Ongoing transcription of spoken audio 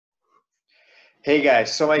Hey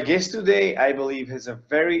guys, so my guest today, I believe, has a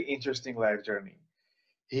very interesting life journey.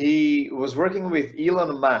 He was working with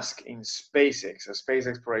Elon Musk in SpaceX, a space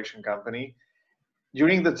exploration company,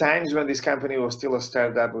 during the times when this company was still a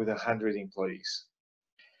startup with 100 employees.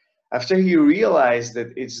 After he realized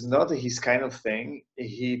that it's not his kind of thing,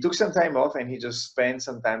 he took some time off and he just spent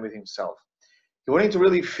some time with himself. He wanted to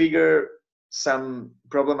really figure some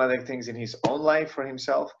problematic things in his own life for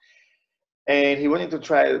himself, and he wanted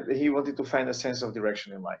to find a sense of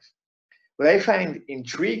direction in life. What I find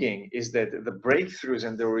intriguing is that the breakthroughs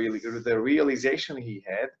and the realization he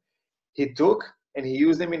had, he took and he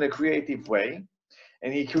used them in a creative way,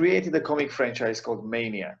 and he created a comic franchise called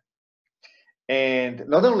Mania. And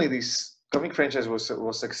not only this comic franchise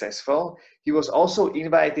was successful, he was also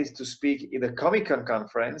invited to speak in the Comic Con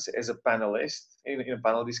conference as a panelist in a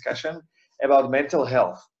panel discussion about mental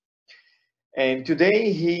health. And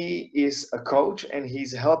today he is a coach and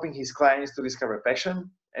he's helping his clients to discover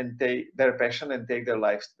passion and take their passion and take their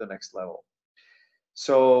lives to the next level.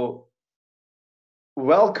 So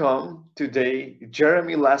welcome today,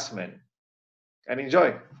 Jeremy Lassman, and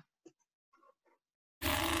enjoy.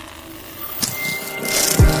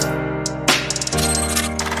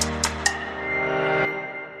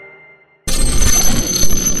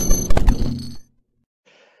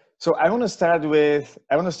 So I want to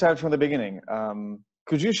start from the beginning.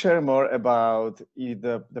 Could you share more about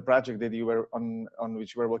the project that you were on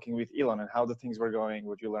which you were working with Elon and how the things were going,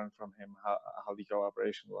 what you learned from him, how the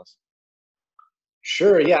cooperation was?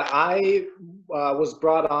 Sure. Yeah, I was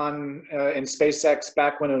brought on in SpaceX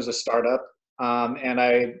back when it was a startup, and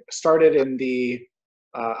I started in the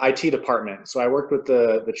IT department. So I worked with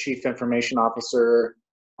the chief information officer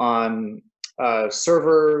on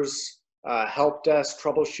servers, help desk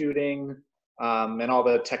troubleshooting, and all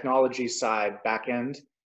the technology side back end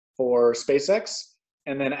for SpaceX.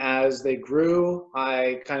 And then as they grew,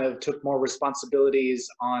 I kind of took more responsibilities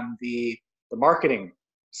on the marketing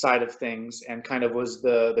side of things and kind of was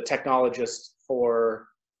the technologist for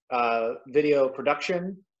video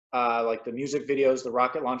production, like the music videos, the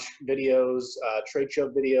rocket launch videos, trade show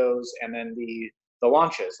videos, and then the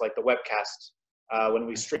launches, like the webcast when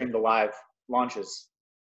we stream the live launches.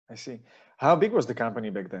 I see. How big was the company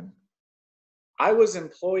back then? I was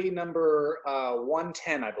employee number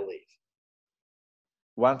 110, I believe.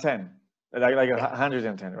 110, like Yeah,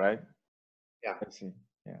 110, right? yeah. I see.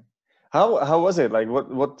 Yeah. How was it? Like what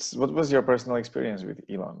was your personal experience with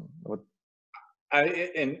Elon? What?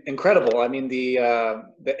 Incredible. I mean, the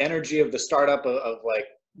energy of the startup of like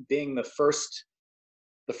being the first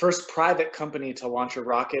private company to launch a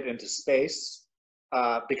rocket into space,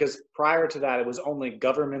 because prior to that, it was only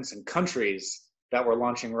governments and countries that were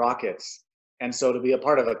launching rockets. And so to be a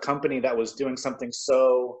part of a company that was doing something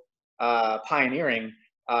so pioneering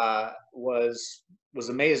was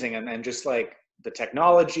amazing. And just like the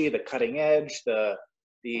technology, the cutting edge, the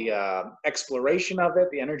exploration of it,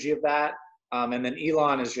 the energy of that. And then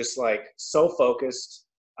Elon is just like so focused,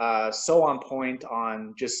 so on point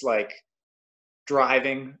on just like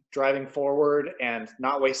driving forward and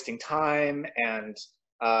not wasting time and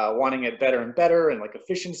wanting it better and better and like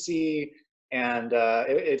efficiency and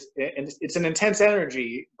it's an intense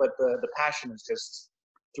energy, but the passion is just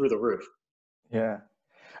through the roof. Yeah.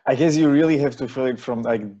 I guess you really have to feel it from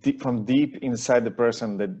from deep inside the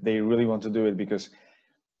person that they really want to do it, because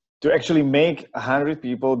to actually make 100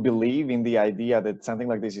 people believe in the idea that something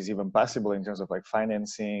like this is even possible in terms of like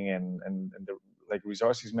financing and the like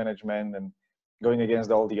resources management and going against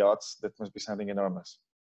all the odds, that must be something enormous.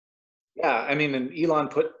 Yeah, I mean, and Elon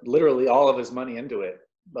put literally all of his money into it.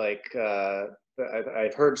 Like,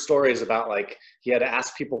 I've heard stories about like he had to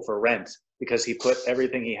ask people for rent because he put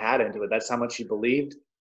everything he had into it. That's how much he believed.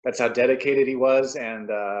 That's how dedicated he was, and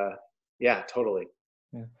yeah, totally.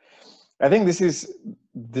 Yeah. I think this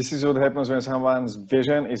is what happens when someone's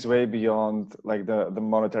vision is way beyond like the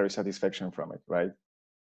monetary satisfaction from it, right?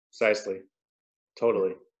 Precisely, Yeah.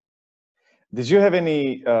 totally. Did you have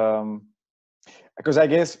any because I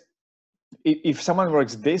guess if someone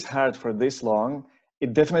works this hard for this long,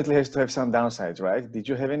 it definitely has to have some downsides, right? Did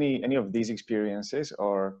you have any of these experiences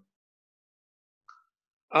or?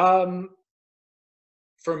 Um,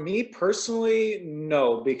 for me personally,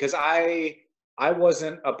 no, because I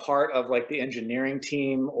wasn't a part of like the engineering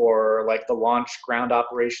team or like the launch ground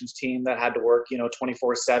operations team that had to work,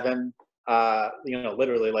 24/7,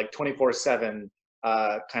 literally like 24/7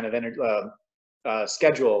 kind of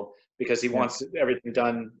schedule because he Yeah. wants everything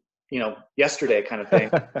done, yesterday kind of thing.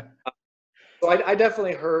 So I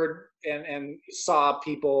definitely heard and saw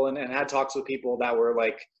people and had talks with people that were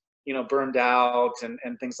like, burned out and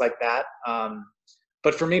things like that.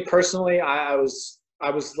 but for me personally, I was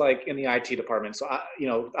like in the IT department, so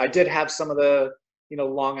I did have some of the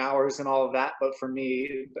long hours and all of that, but for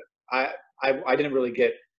me, I I didn't really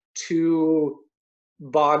get too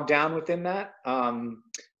bogged down within that.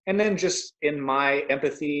 And then just in my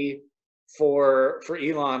empathy for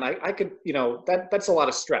Elon, I could that's a lot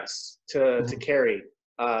of stress to Mhm. carry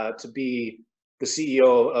to be the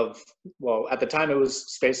CEO of, well, at the time it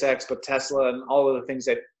was SpaceX, but Tesla and all of the things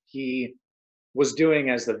that he was doing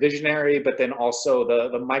as the visionary, but then also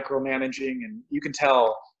the micromanaging, and you can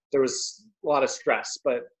tell there was a lot of stress.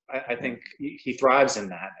 But I Yeah. think he thrives in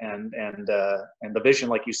that, and the vision,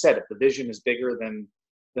 like you said, if the vision is bigger than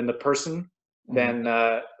the person, Mhm. then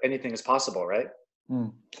anything is possible, right?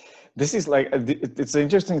 Mm. This is like it's an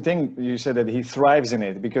interesting thing you said that he thrives in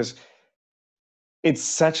it because it's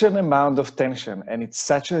such an amount of tension and it's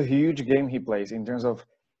such a huge game he plays in terms of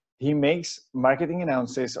he makes marketing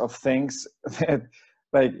announces of things that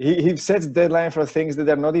like he sets deadline for things that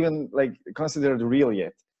are not even like considered real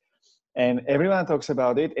yet, and everyone talks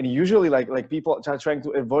about it, and usually like people are trying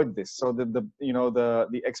to avoid this so that the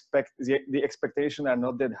expectation are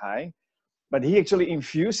not that high, but he actually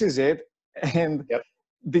infuses it, and Yep.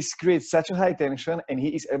 this creates such a high tension, and he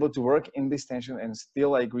is able to work in this tension and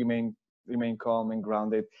still like remain calm and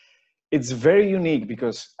grounded. It's very unique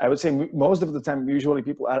because I would say most of the time usually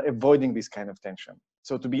people are avoiding this kind of tension,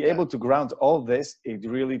 so to be Yeah. able to ground all this, it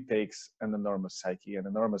really takes an enormous psyche, an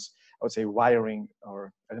enormous, I would say, wiring, or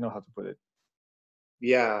I don't know how to put it.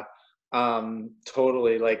 Yeah.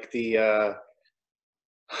 Totally. Like the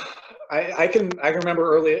I can remember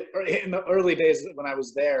early in the early days when I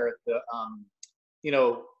was there, you know,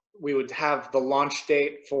 we would have the launch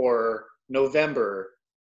date for November,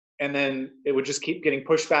 and then it would just keep getting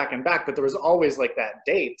pushed back and back. But there was always like that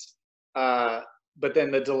date, uh, but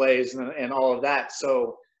then the delays and all of that.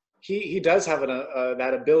 So he does have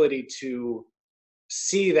that ability to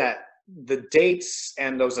see that the dates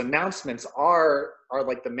and those announcements are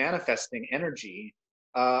like the manifesting energy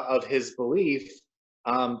of his belief.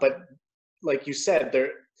 But like you said, there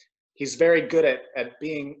he's very good at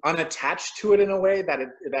being unattached to it in a way that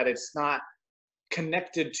it's not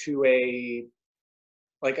connected to a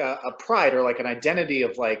like a pride or like an identity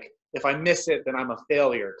of like, if I miss it then I'm a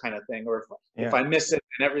failure kind of thing, or if Yeah. I miss it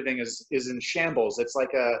and everything is in shambles. It's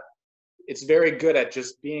like it's very good at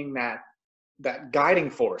just being that guiding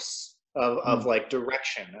force of Mm. like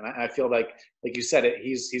direction, and I feel like you said it,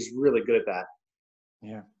 he's really good at that.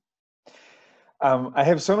 Yeah. I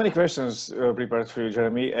have so many questions prepared for you,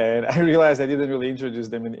 Jeremy, and I realized I didn't really introduce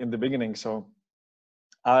them in the beginning, so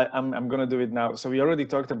I'm gonna do it now. So we already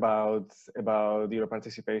talked about your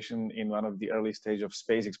participation in one of the early stage of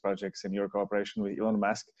SpaceX projects and your cooperation with Elon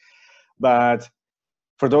Musk. But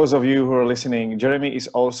for those of you who are listening, Jeremy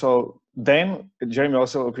also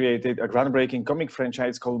created a groundbreaking comic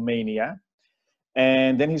franchise called Mania,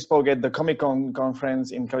 and then he spoke at the Comic Con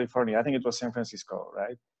conference in California. I think it was San Francisco,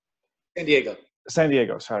 right? San Diego. San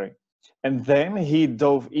Diego, sorry. And then he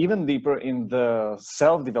dove even deeper in the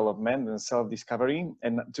self-development and self-discovery.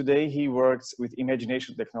 And today he works with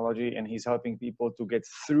imagination technology, and he's helping people to get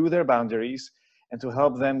through their boundaries and to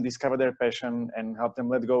help them discover their passion and help them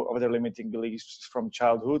let go of their limiting beliefs from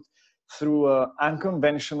childhood through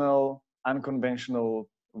unconventional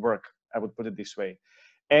work. I would put it this way.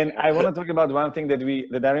 And I want to talk about one thing that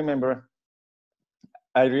I remember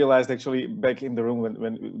I realized actually back in the room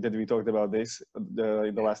when that we talked about this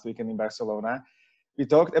the last weekend in Barcelona. We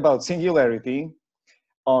talked about singularity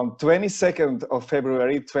on 22nd of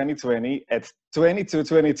February 2020 at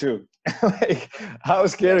 22:22. Like, how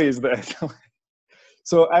scary is that?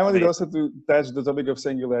 So I wanted Amazing. also to touch the topic of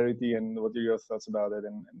singularity and what are your thoughts about it,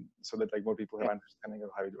 and so that like more people have understanding of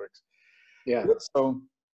how it works. Yeah. So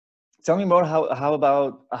tell me more how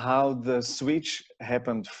about how the switch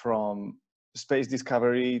happened from space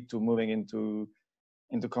discovery to moving into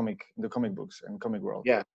the comic books and comic world.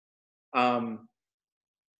 Yeah. um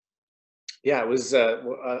yeah, it was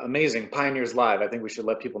amazing. Pioneers Live, I think we should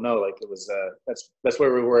let people know, like, it was that's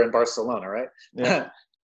where we were in Barcelona, right? Yeah.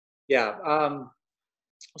 Yeah.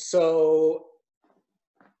 So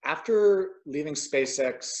after leaving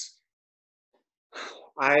SpaceX,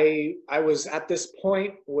 I was at this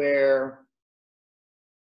point where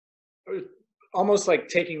almost like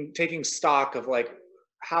taking stock of like,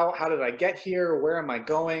 how did I get here? Where am I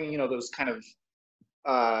going? Those kind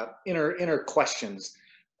of inner questions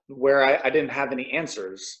where I didn't have any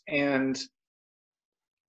answers, and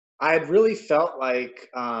I had really felt like,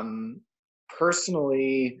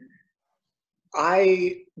 personally,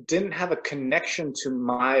 I didn't have a connection to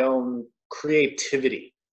my own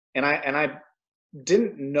creativity, and I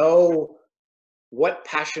didn't know what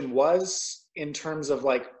passion was in terms of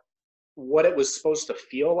like what it was supposed to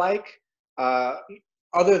feel like,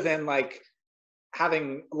 other than like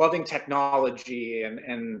loving technology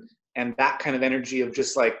and that kind of energy of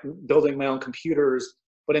just like building my own computers.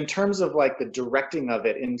 But in terms of like the directing of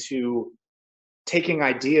it into taking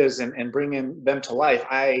ideas and bringing them to life,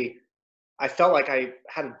 I felt like I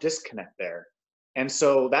had a disconnect there. And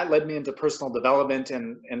so that led me into personal development.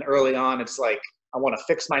 And early on, it's like, I want to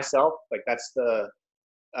fix myself. Like that's the,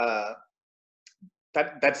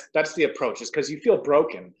 that's the approach, is because you feel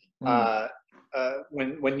broken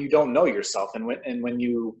when you don't know yourself, and when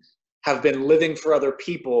you have been living for other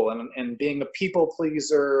people and being a people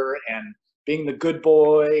pleaser and being the good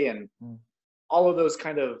boy and all of those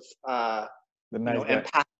kind of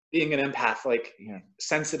empath, being an empath, like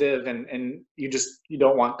sensitive, and you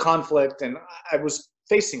don't want conflict. And I was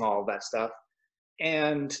facing all of that stuff,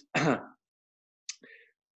 and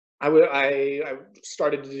I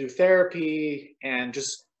started to do therapy and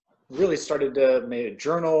just really started to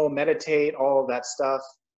journal, meditate, all of that stuff.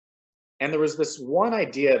 And there was this one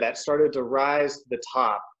idea that started to rise to the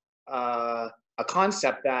top, a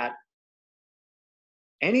concept that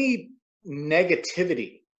any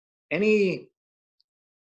negativity, any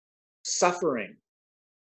suffering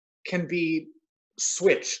can be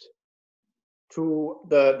switched to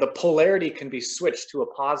the polarity can be switched to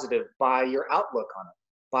a positive by your outlook on it,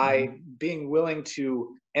 by being willing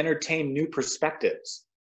to entertain new perspectives.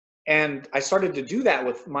 And I started to do that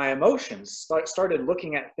with my emotions, started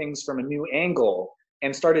looking at things from a new angle,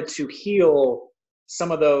 and started to heal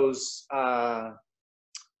some of those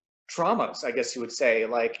traumas, I guess you would say,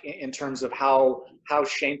 like in terms of how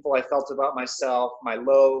shameful I felt about myself, my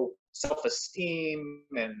low self-esteem,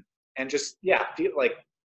 and just, feel like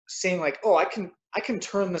saying like, oh, I can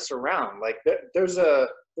turn this around. Like there's a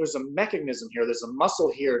mechanism here, there's a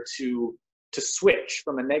muscle here to switch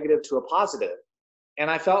from a negative to a positive. And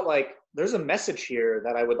I felt like there's a message here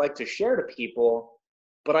that I would like to share to people,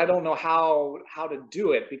 but I don't know how to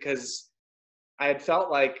do it, because I had felt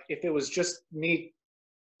like if it was just me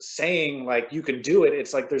saying like, you can do it,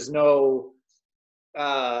 it's like there was no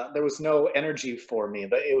energy for me.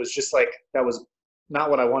 But it was just like, that was not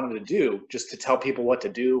what I wanted to do, just to tell people what to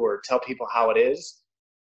do or tell people how it is.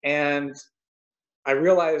 And I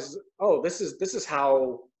realized, oh, this is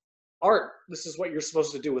how art, this is what you're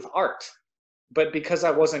supposed to do with art. But because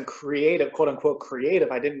I wasn't creative, quote unquote creative,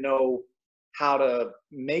 I didn't know how to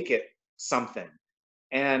make it something.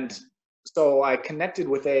 And so I connected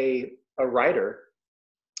with a writer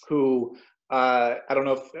who, I don't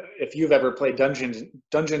know if you've ever played Dungeons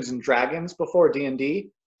and Dragons before,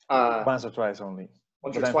 D&D. Once or twice only.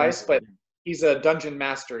 Once or twice, but he's a dungeon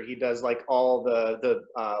master. He does like all the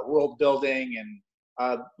world building and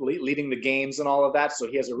leading the games and all of that. So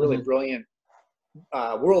he has a really brilliant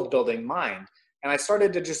world building mind. And I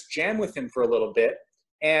started to just jam with him for a little bit.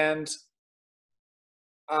 And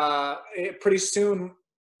pretty soon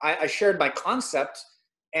I shared my concept,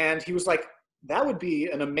 and he was like, that would be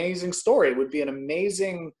an amazing story. It would be an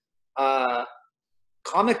amazing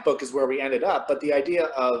comic book, is where we ended up. But the idea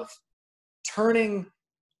of turning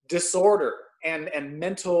disorder and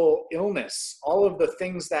mental illness, all of the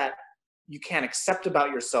things that you can't accept about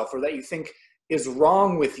yourself, or that you think is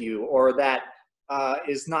wrong with you, or that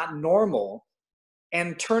is not normal,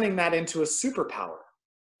 and turning that into a superpower.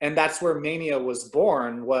 And that's where Mania was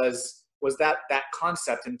born, was that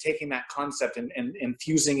concept, and taking that concept and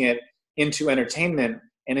infusing it into entertainment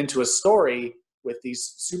and into a story with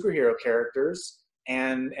these superhero characters,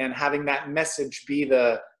 and having that message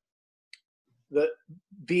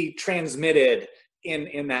be transmitted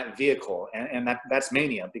in that vehicle. And that's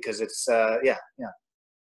Mania, because it's I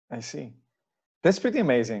see. That's pretty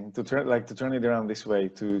amazing to turn it around this way.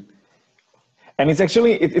 And it's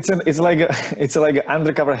actually it's like an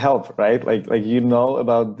undercover help, right? Like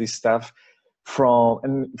about this stuff from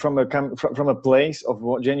a place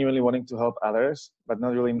of genuinely wanting to help others, but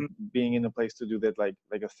not really being in a place to do that like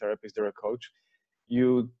a therapist or a coach.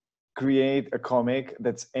 You create a comic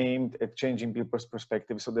that's aimed at changing people's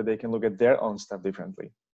perspective so that they can look at their own stuff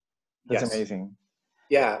differently. That's amazing.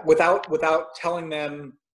 Yeah, without telling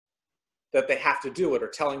them that they have to do it or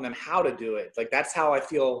telling them how to do it. Like, that's how I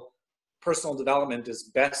feel personal development is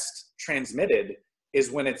best transmitted, is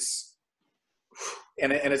when it's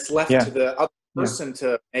left to the other person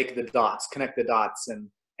to make the dots, connect the dots, and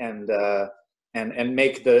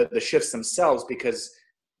make the shifts themselves, because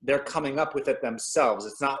they're coming up with it themselves.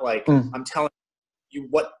 It's not like I'm telling you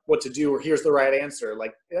what to do, or here's the right answer.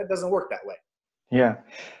 Like, it doesn't work that way. Yeah.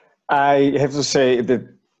 I have to say that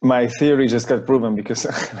my theory just got proven because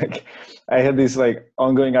like I had this like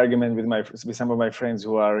ongoing argument with some of my friends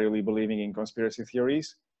who are really believing in conspiracy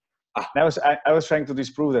theories. And I was trying to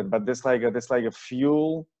disprove that, but that's like a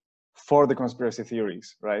fuel for the conspiracy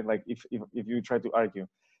theories, right? Like if you try to argue.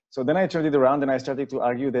 So then I turned it around and I started to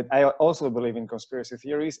argue that I also believe in conspiracy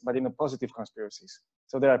theories, but in a positive conspiracies.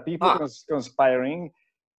 So there are people conspiring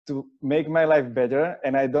to make my life better,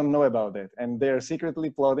 and I don't know about it. And they're secretly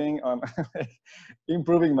plotting on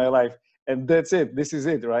improving my life. And that's it. This is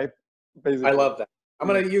it, right? Basically. I love that. I'm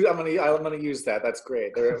gonna use that. That's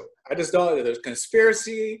great. I just know that there's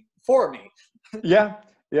conspiracy for me. Yeah,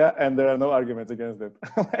 and there are no arguments against it.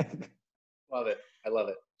 Love it. I love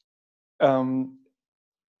it.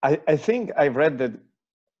 I think I've read that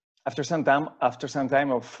after some time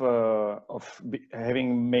of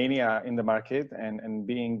having mania in the market and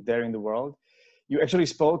being there in the world, you actually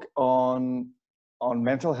spoke on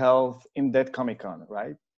mental health in that Comic-Con,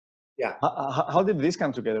 right? Yeah. How did this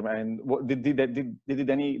come together, man? What did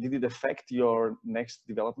it affect your next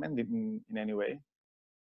development in any way?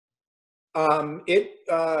 It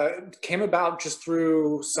came about just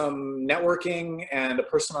through some networking and a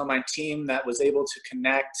person on my team that was able to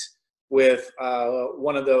connect with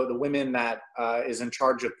one of the women that is in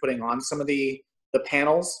charge of putting on some of the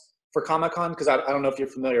panels for Comic-Con. Because I don't know if you're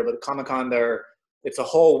familiar, but Comic-Con, it's a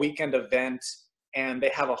whole weekend event, and they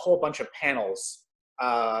have a whole bunch of panels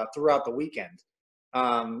throughout the weekend.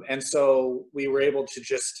 And so we were able to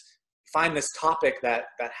just find this topic that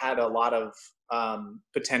had a lot of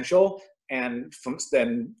potential, and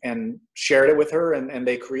shared it with her, and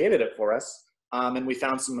they created it for us. And we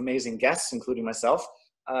found some amazing guests, including myself,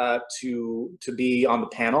 to be on the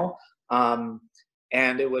panel.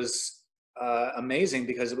 And it was amazing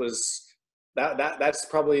because it was that's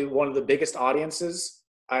probably one of the biggest audiences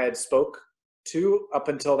I had spoke to up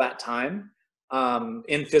until that time,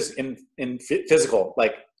 in physical,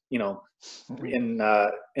 like, you know, in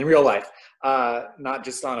real life, not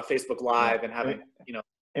just on a Facebook Live and having, you know,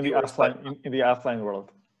 in the offline world.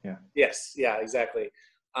 Yeah. Yes. Yeah, exactly.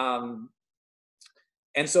 And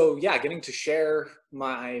so, yeah, getting to share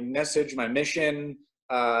my message, my mission,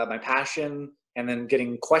 my passion, and then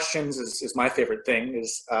getting questions is my favorite thing,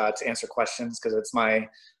 is to answer questions, because it's my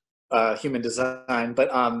human design. But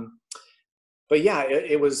yeah,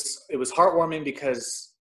 it was heartwarming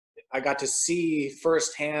because I got to see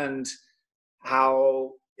firsthand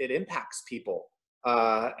how it impacts people,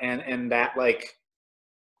 and that, like,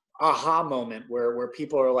 aha moment where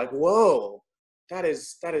people are like, whoa, that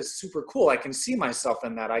is super cool. I can see myself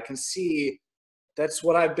in that. I can see that's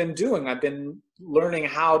what I've been doing. I've been learning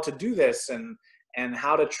how to do this, and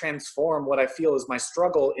how to transform what I feel is my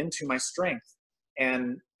struggle into my strength.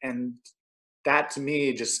 And that, to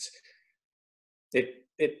me, just, it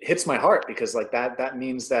hits my heart, because like that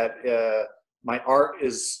means that my art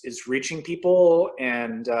is reaching people,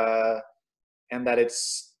 and that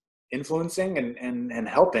it's influencing and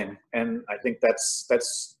helping. And I think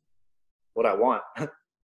that's what I want.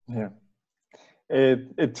 Yeah.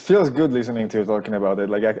 It feels good listening to you talking about it.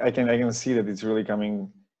 Like I can see that it's really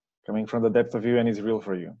coming from the depth of you, and it's real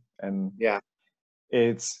for you. And yeah,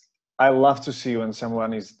 I love to see when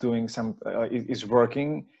someone is doing is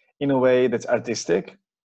working in a way that's artistic,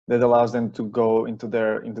 that allows them to go into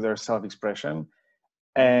their self-expression,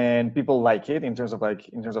 and people like it in terms of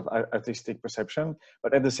artistic perception,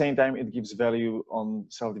 but at the same time it gives value on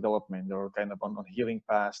self-development, or kind of on healing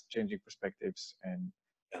past, changing perspectives, and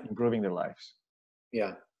improving their lives.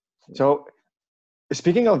 Yeah. So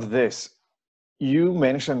speaking of this, you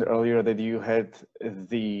mentioned earlier that you had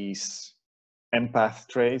these empath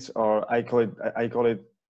traits, or I call it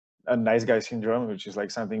a nice guy syndrome, which is like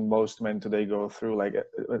something most men today go through, like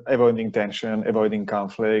avoiding tension, avoiding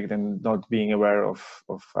conflict, and not being aware of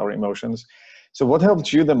our emotions. So what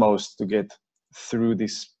helped you the most to get through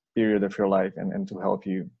this period of your life, and to help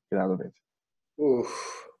you get out of it? Ooh.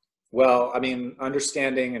 Well, I mean,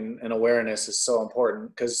 understanding and awareness is so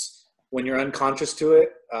important, because when you're unconscious to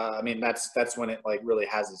it, I mean, that's when it like really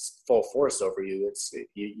has its full force over you.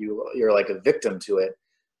 You're like a victim to it.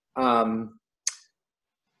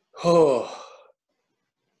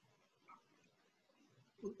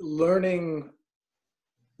 Learning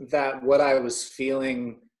that what I was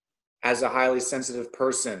feeling as a highly sensitive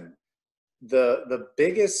person, the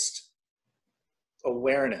biggest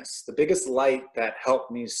awareness, the biggest light that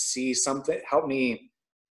helped me see something, helped me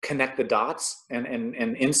connect the dots, and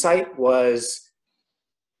insight, was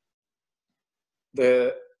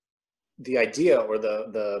the idea, or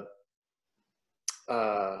the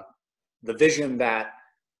vision that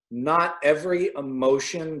not every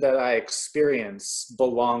emotion that I experience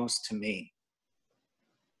belongs to me.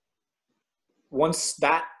 once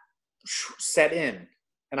that set in,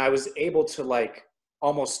 and I was able to like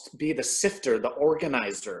almost be the sifter, the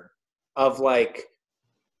organizer of like,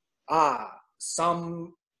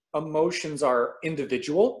 some emotions are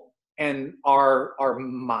individual and are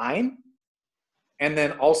mine, and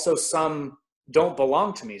then also some don't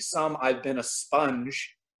belong to me. Some I've been a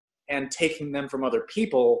sponge and taking them from other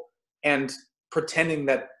people and pretending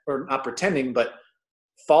that, or not pretending, but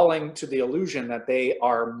falling to the illusion that they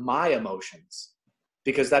are my emotions,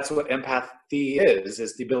 because that's what empathy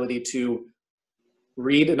is the ability to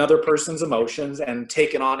read another person's emotions and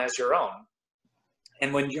take it on as your own.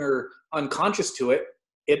 And when you're unconscious to it,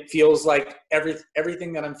 it feels like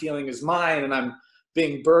everything that I'm feeling is mine, and I'm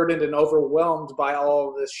being burdened and overwhelmed by all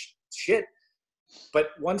of this shit. But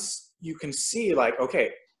once you can see, like,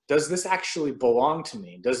 okay, does this actually belong to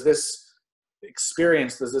me? Does this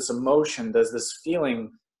experience, does this emotion, does this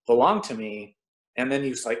feeling belong to me? And then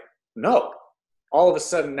you're like, no. All of a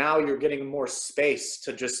sudden now you're getting more space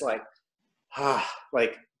to just like,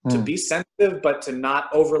 like to be sensitive, but to not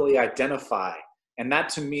overly identify. And that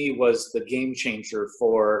to me was the game changer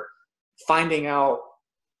for finding out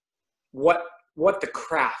what the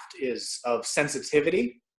craft is of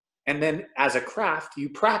sensitivity. And then as a craft, you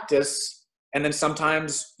practice, and then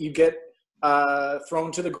sometimes you get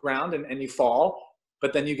thrown to the ground and you fall,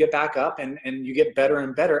 but then you get back up and you get better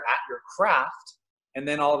and better at your craft. And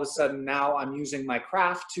then all of a sudden now I'm using my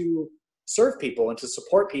craft to serve people and to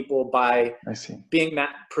support people by being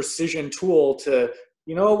that precision tool to,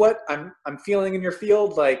 you know what I'm feeling in your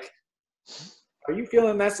field, like, are you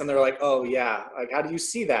feeling this? And they're like, oh yeah, like, how do you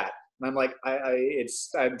see that? And I'm like,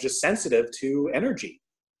 I'm just sensitive to energy.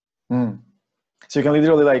 So you can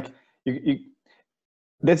literally like, you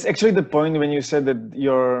that's actually the point when you said that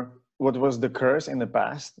what was the curse in the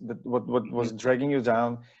past, that what was dragging you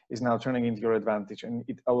down is now turning into your advantage, and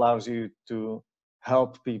it allows you to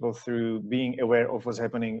help people through being aware of what's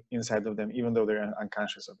happening inside of them, even though they're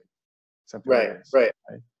unconscious of it. Something right, like this, right.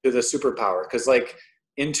 To the superpower, because like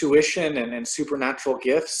intuition and supernatural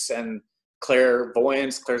gifts and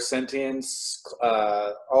clairvoyance, clairsentience,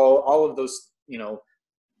 all of those, you know,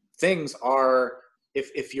 things are,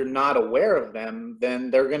 if you're not aware of them, then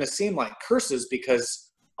they're going to seem like curses,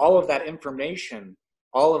 because all of that information,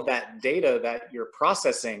 all of that data that you're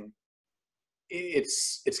processing,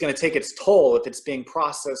 it's going to take its toll if it's being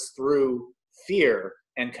processed through fear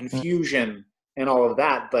and confusion and all of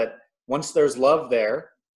that. But once there's love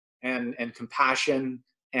there and compassion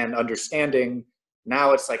and understanding,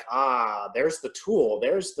 now it's like, there's the tool,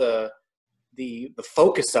 there's the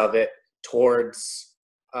focus of it towards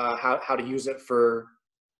how to use it for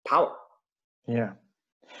power. Yeah.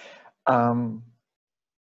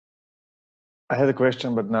 I had a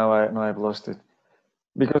question, but now I've lost it.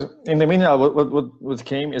 Because in the meanwhile, what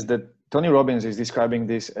came is that Tony Robbins is describing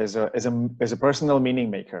this as a personal meaning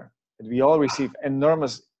maker. We all receive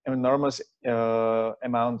enormous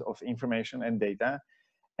amount of information and data,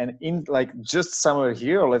 and in like just somewhere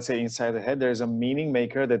here, or let's say inside the head, there's a meaning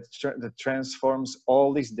maker that transforms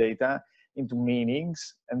all this data into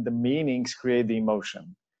meanings, and the meanings create the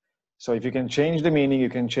emotion. So if you can change the meaning, you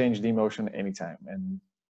can change the emotion anytime and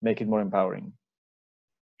make it more empowering.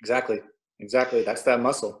 Exactly. That's that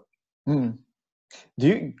muscle. Can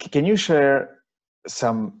you share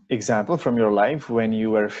some example from your life when you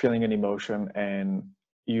were feeling an emotion and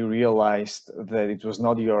you realized that it was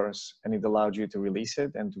not yours, and it allowed you to release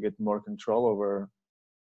it and to get more control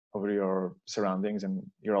over your surroundings and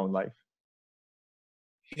your own life?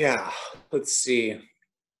 Yeah, let's see.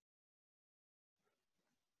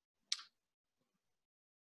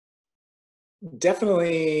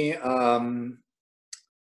 Definitely,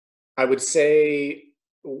 I would say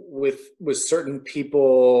with certain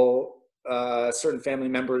people, certain family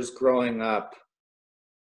members growing up,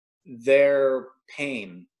 their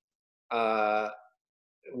pain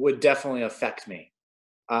would definitely affect me.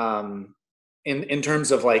 In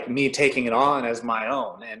terms of like me taking it on as my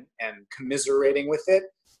own and commiserating with it,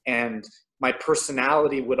 and my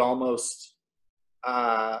personality would almost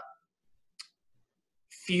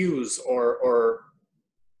fuse, or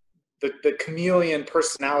the chameleon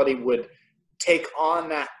personality would take on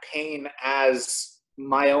that pain as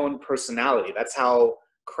my own personality. That's how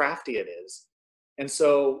crafty it is. And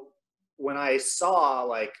so when I saw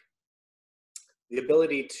like the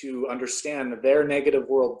ability to understand their negative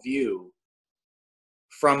worldview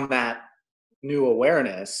from that new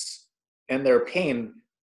awareness and their pain,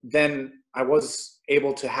 then I was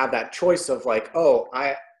able to have that choice of like,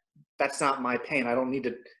 that's not my pain. I don't need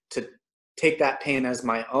to take that pain as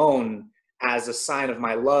my own, as a sign of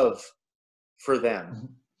my love for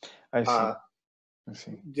them. I see. I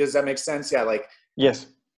see. Does that make sense? Yeah, like, Yes.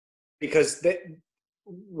 because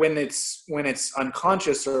when it's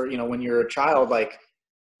unconscious, or when you're a child, like,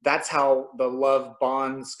 that's how the love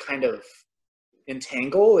bonds kind of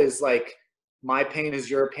entangle, is like, my pain is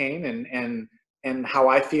your pain, and how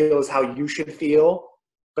I feel is how you should feel.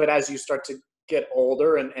 But as you start to get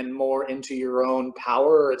older and more into your own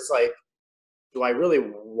power, it's like, do I really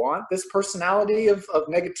want this personality of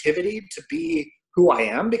negativity to be who I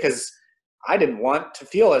am? Because I didn't want to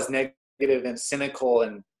feel as negative and cynical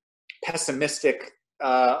and pessimistic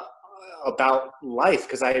about life,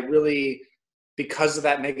 because I really, because of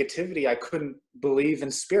that negativity, I couldn't believe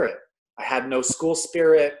in spirit. I had no school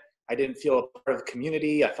spirit. I didn't feel a part of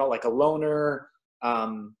community. I felt like a loner,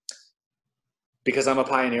 because I'm a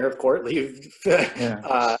pioneer, of course.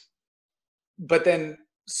 Yeah. But then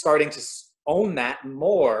starting to own that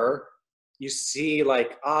more, you see,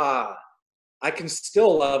 like, I can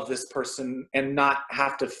still love this person and not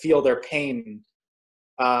have to feel their pain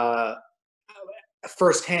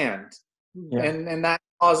firsthand. Yeah. And that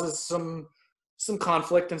causes some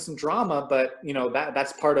conflict and some drama, but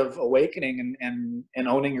that's part of awakening and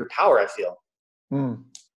owning your power, I feel. Mm,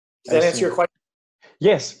 Does I that answer see. your question?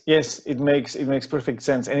 Yes, yes, it makes perfect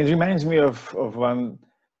sense, and it reminds me of one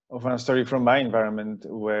story from my environment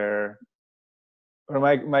where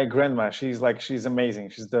my grandma, she's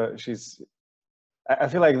amazing. I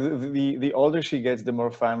feel like the older she gets, the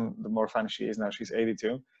more fun she is. Now she's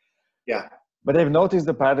 82. Yeah. But I've noticed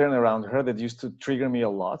the pattern around her that used to trigger me a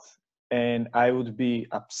lot, and I would be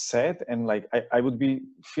upset, and like I would be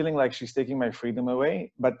feeling like she's taking my freedom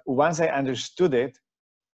away. But once I understood it,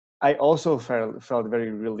 I also felt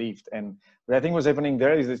very relieved. And what I think was happening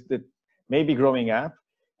there is that maybe growing up,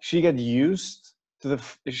 she got used to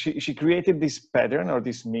she created this pattern, or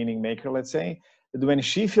this meaning maker, let's say, that when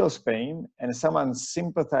she feels pain and someone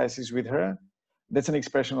sympathizes with her, that's an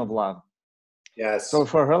expression of love. Yes. So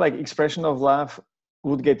for her, like, expression of love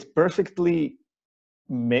would get perfectly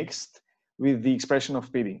mixed with the expression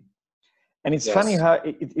of pity. And it's Yes. funny how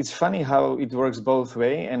it's funny how it works both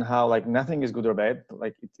way, and how, like, nothing is good or bad.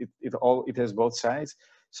 Like, it has both sides.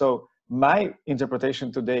 So my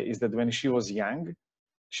interpretation today is that when she was young,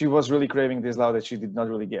 she was really craving this love that she did not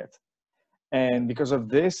really get. And because of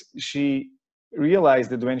this, she realized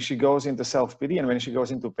that when she goes into self-pity and when she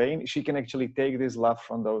goes into pain, she can actually take this love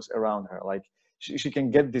from those around her. Like, she can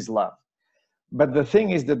get this love. But the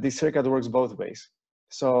thing is that this circuit works both ways.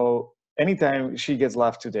 So anytime she gets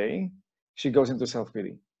love today, she goes into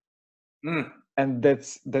self-pity. And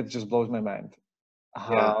that just blows my mind.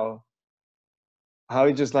 How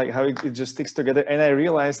it just, like, how it just sticks together. And I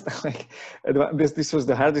realized, like, this was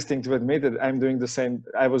the hardest thing to admit, that I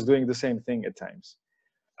was doing the same thing at times.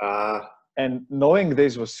 And knowing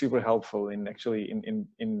this was super helpful in actually in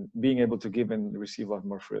being able to give and receive love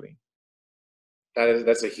more freely.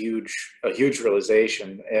 That's a huge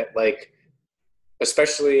realization. Like,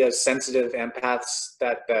 especially as sensitive empaths,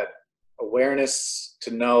 that awareness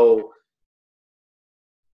to know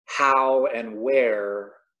how and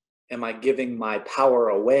where am I giving my power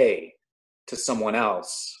away to someone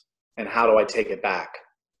else, and how do I take it back?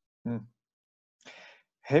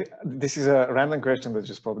 Hey, this is a random question that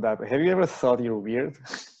just popped up. Have you ever thought you're weird?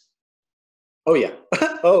 Oh yeah.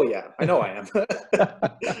 Oh yeah, I know I am.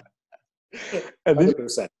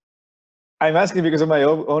 100%. I'm asking because of my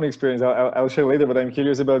own experience. I'll share later, but I'm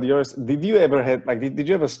curious about yours. Did you ever had, like, did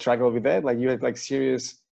you ever struggle with that? Like, you had, like,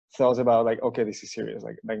 serious thoughts about, like, okay, this is serious.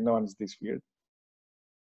 Like no one's this weird.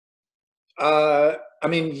 I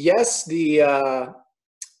mean, yes, the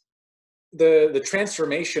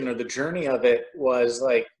transformation, or the journey of it, was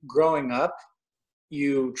like, growing up,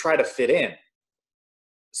 you try to fit in.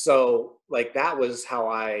 So, like, that was how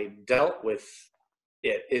I dealt with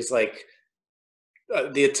it, is like,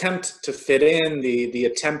 the attempt to fit in, the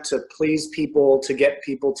attempt to please people, to get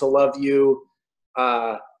people to love you.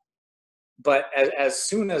 But as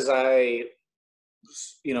soon as I,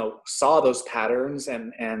 saw those patterns,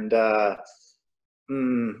 and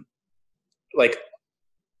like,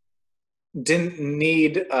 didn't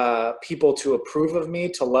need people to approve of me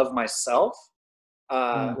to love myself.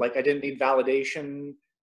 Like, I didn't need validation,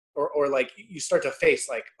 or like, you start to face,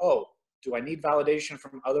 like, oh, do I need validation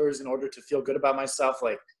from others in order to feel good about myself?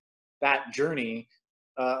 Like, that journey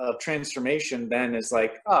of transformation then is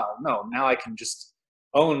like, oh no, now I can just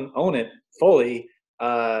own it fully.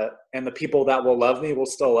 And the people that will love me will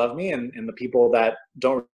still love me, and the people that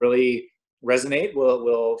don't really resonate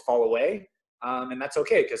will fall away. And that's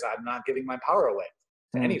okay, because I'm not giving my power away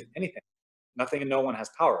to anything. Nothing and no one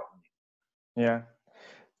has power over me. Yeah.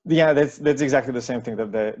 Yeah, that's exactly the same thing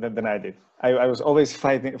that I did. I was always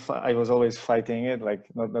fighting. I was always fighting it, like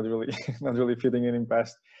not really not really fitting it in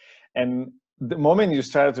past. And the moment you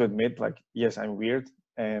start to admit, like, yes, I'm weird,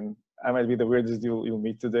 and I might be the weirdest you'll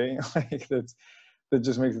meet today, like that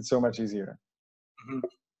just makes it so much easier, Mhm.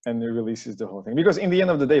 and it releases the whole thing. Because in the end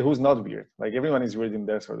of the day, who's not weird? Like everyone is weird in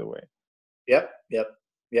their sort of way. Yep, yep,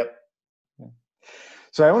 yep. Yeah.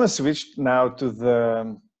 So I want to switch now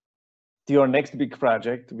to your next big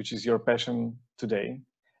project, which is your passion today.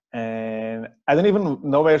 And I don't even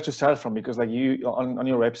know where to start from, because like you on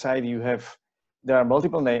your website, there are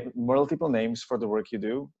multiple names for the work you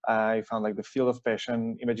do. I found like the field of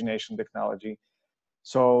passion, imagination, technology.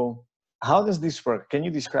 So how does this work? Can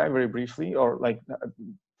you describe very briefly, or like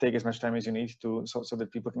take as much time as you need to, so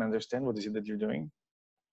that people can understand what is it that you're doing?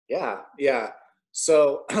 Yeah, yeah.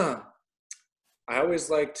 So I always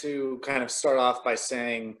like to kind of start off by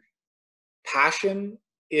saying passion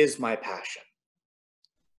is my passion.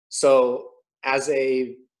 So as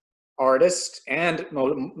a artist and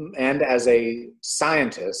as a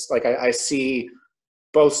scientist, like I see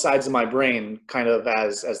both sides of my brain kind of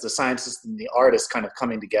as the scientist and the artist kind of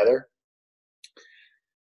coming together.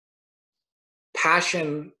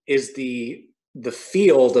 Passion is the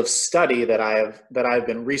field of study that I've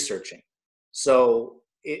been researching. So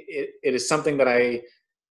it is something that I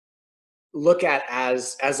look at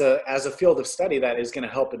as a field of study that is going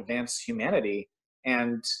to help advance humanity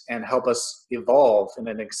and help us evolve in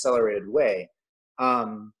an accelerated way.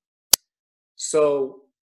 So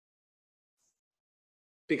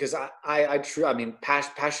because I mean,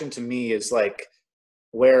 passion to me is like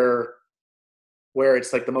where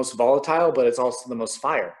it's like the most volatile, but it's also the most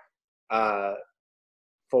fire uh,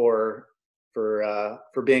 for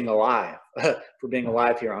for being alive, for being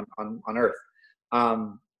alive here on Earth.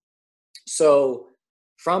 Um, so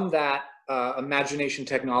from that, imagination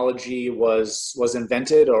technology was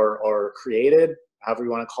invented or created, however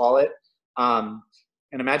you want to call it. And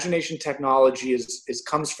imagination technology is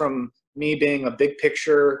comes from me being a big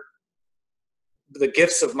picture, the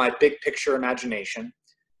gifts of my big picture imagination,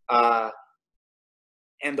 uh,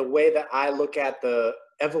 and the way that I look at the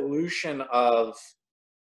evolution of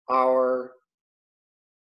our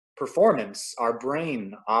performance, our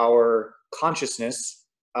brain, our consciousness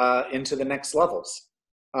into the next levels.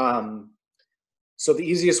 Um, so the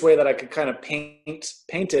easiest way that I could kind of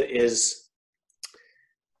paint it is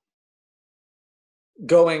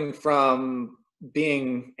going from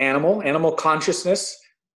being animal consciousness,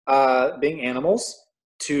 being animals,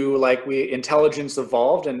 to like intelligence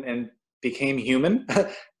evolved and became human,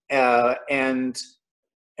 and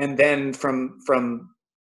then from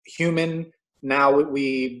human, now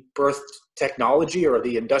we birthed technology or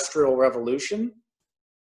the industrial revolution,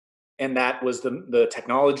 and that was the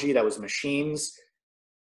technology, that was machines.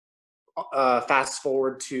 Fast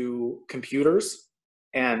forward to computers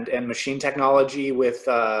and machine technology with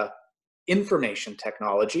information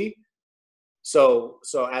technology. So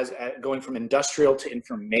as going from industrial to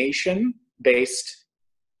information based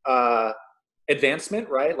advancement,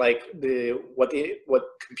 right? Like what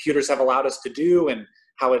computers have allowed us to do, and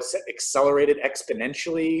how it's accelerated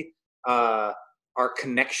exponentially our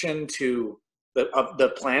connection to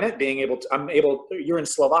the planet. Being able to, you're in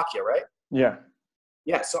Slovakia, right? Yeah.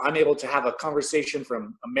 Yeah, so I'm able to have a conversation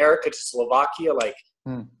from America to Slovakia, like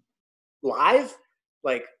live.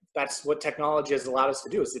 Like that's what technology has allowed us to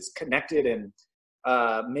do. Is it's connected and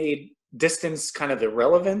made distance kind of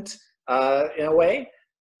irrelevant in a way,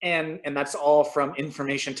 and that's all from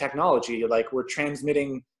information technology. Like we're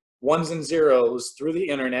transmitting ones and zeros through the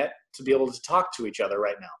internet to be able to talk to each other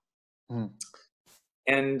right now.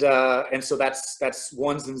 And so that's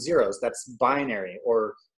ones and zeros. That's binary,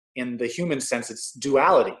 or in the human sense, it's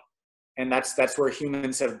duality. And that's where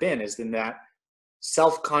humans have been, is in that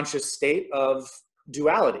self-conscious state of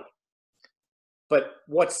duality. But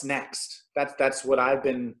what's next? That's what I've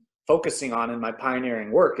been focusing on in my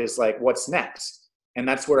pioneering work, is like, what's next? And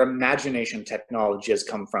that's where imagination technology has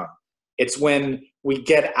come from. It's when we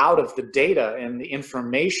get out of the data and the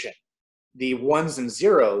information, the ones and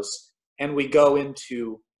zeros, and we go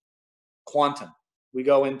into quantum. We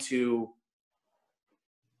go into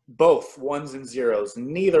both ones and zeros,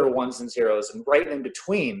 neither ones and zeros, and right in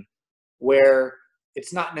between, where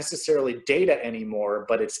it's not necessarily data anymore,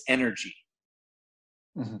 but it's energy.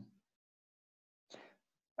 Mm-hmm.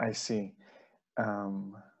 I see.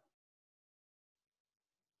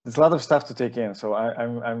 There's a lot of stuff to take in, so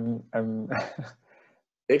I'm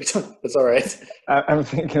That's all right. I'm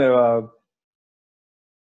thinking about.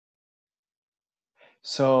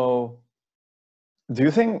 So, do you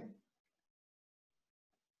think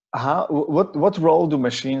what role do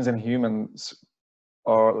machines and humans,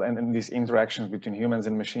 and in these interactions between humans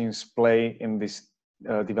and machines, play in this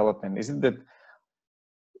development? Is it that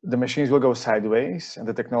the machines will go sideways and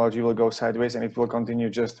the technology will go sideways and it will continue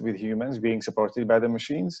just with humans being supported by the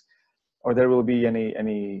machines, or there will be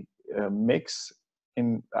any mix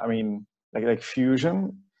in, I mean, like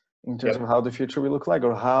fusion in terms of how the future will look like,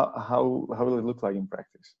 or how will it look like in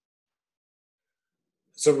practice?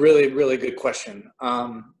 It's a really, really good question.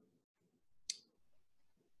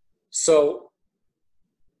 So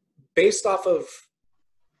based off of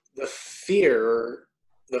the fear,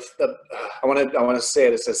 I want to say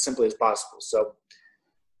this as simply as possible. So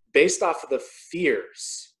based off of the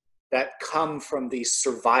fears that come from the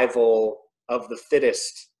survival of the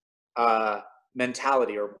fittest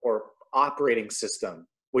mentality or operating system,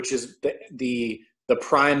 which is the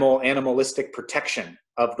primal animalistic protection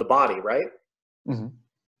of the body, right? Mm-hmm.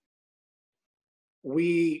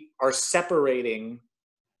 We are separating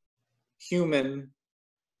human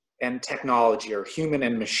and technology, or human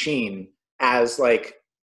and machine, as like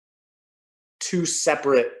two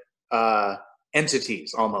separate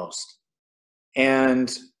entities almost.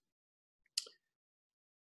 And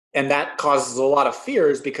that causes a lot of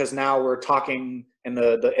fears, because now we're talking, and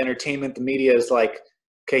the entertainment, the media is like,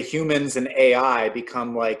 okay, humans and AI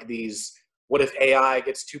become like these, what if AI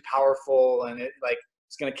gets too powerful and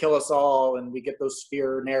it's going to kill us all, and we get those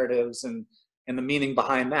fear narratives and the meaning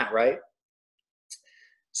behind that, right?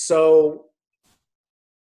 So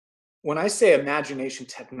when I say imagination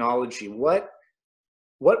technology, what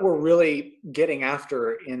we're really getting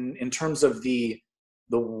after in terms of the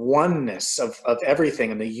oneness of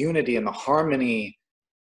everything, and the unity and the harmony,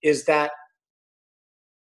 is that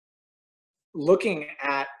looking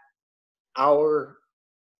at our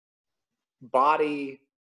body,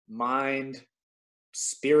 mind,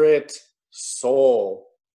 spirit, soul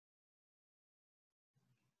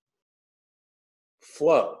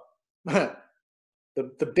flow,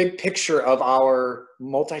 the big picture of our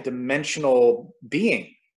multidimensional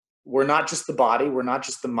being. We're not just the body, we're not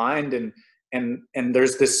just the mind, and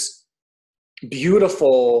there's this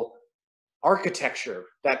beautiful architecture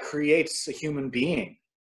that creates a human being.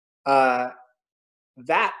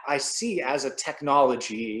 That I see as a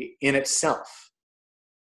technology in itself.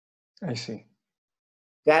 I see.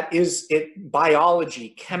 That is it.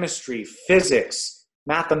 Biology, chemistry, physics,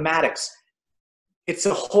 mathematics. It's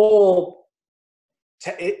a whole.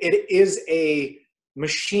 It is a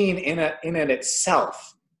machine in it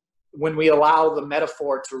itself, when we allow the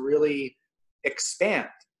metaphor to really expand.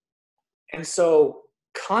 And so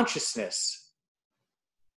consciousness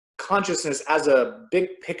as a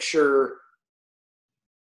big picture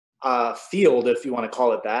field, if you want to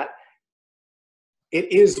call it that,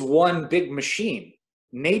 it is one big machine.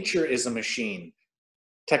 Nature is a machine.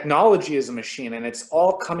 Technology is a machine, and it's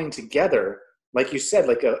all coming together, like you said,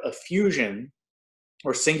 like a fusion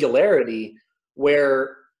or singularity,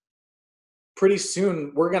 where pretty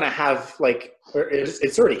soon we're going to have, like,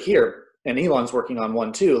 it's already here, and Elon's working on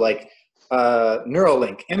one too, like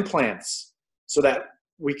Neuralink implants, so that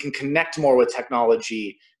we can connect more with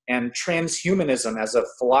technology, and transhumanism as a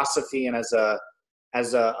philosophy, and I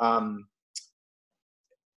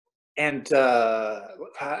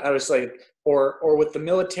was like, or with the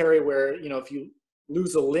military, where, you know, if you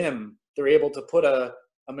lose a limb, they're able to put a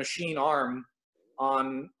machine arm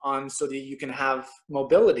on so that you can have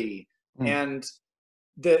mobility. And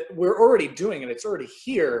we're already doing it. It's already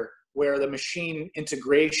here, where the machine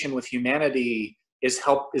integration with humanity is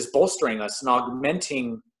bolstering us and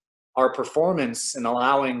augmenting our performance, and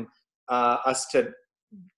allowing us to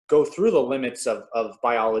go through the limits of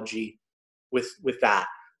biology with that.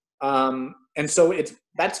 And so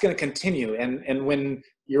that's going to continue. And when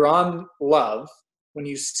you're on love, when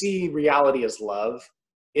you see reality as love,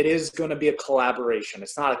 it is going to be a collaboration.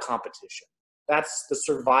 It's not a competition. That's the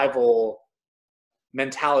survival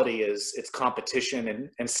mentality, is it's competition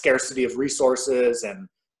and scarcity of resources and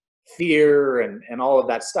fear and all of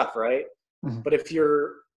that stuff, right? Mm-hmm. But if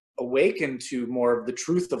you're awakened to more of the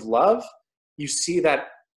truth of love, you see that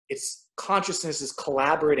its consciousness is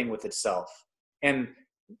collaborating with itself. And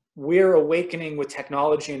we're awakening with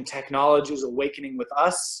technology, and technology is awakening with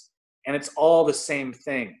us, and it's all the same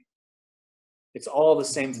thing. It's all the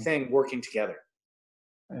same thing working together.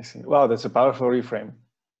 I see. Wow, that's a powerful reframe.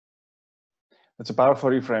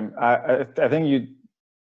 I think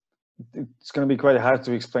it's going to be quite hard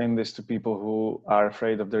to explain this to people who are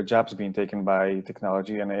afraid of their jobs being taken by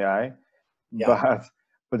technology and AI. Yeah.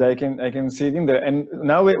 But I can see it in there. And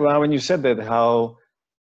now when you said that,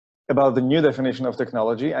 about the new definition of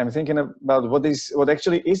technology, I'm thinking about what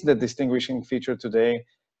actually is the distinguishing feature today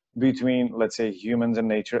between, let's say, humans and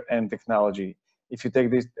nature and technology. If you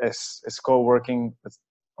take this as co-working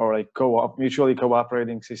or like co-op, mutually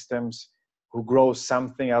cooperating systems who grow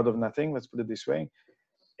something out of nothing, let's put it this way.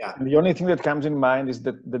 Yeah. And the only thing that comes in mind is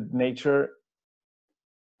that the nature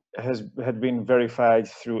had been verified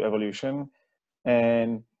through evolution,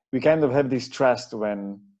 and we kind of have this trust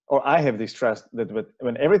or I have this trust that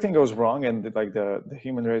when everything goes wrong and like the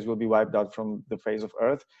human race will be wiped out from the face of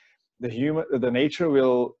Earth, the nature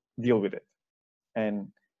will deal with it,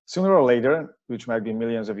 and sooner or later, which might be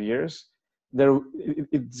millions of years,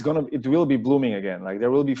 it will be blooming again. Like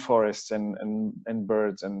there will be forests and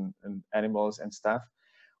birds and animals and stuff.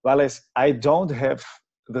 While I don't have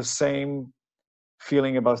the same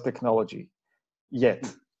feeling about technology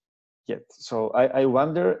yet. So I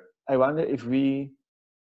wonder if we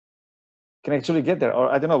can actually get there, or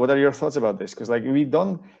I don't know. What are your thoughts about this? Because like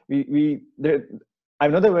I'm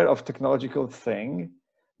not aware of technological thing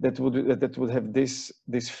that would have this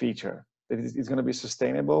feature, that it's going to be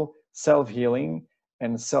sustainable, self-healing,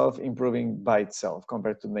 and self-improving by itself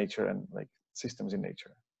compared to nature and like systems in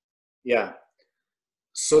nature. Yeah.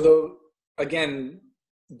 So again,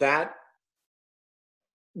 that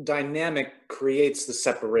dynamic creates the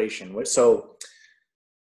separation. So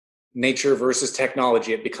nature versus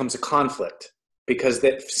technology, it becomes a conflict because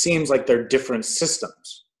that seems like they're different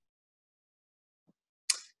systems.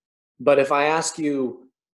 But if I ask you,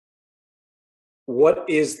 what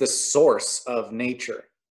is the source of nature?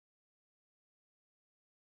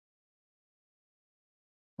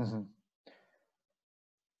 Mm-hmm.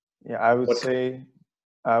 Yeah, I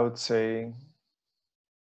would say,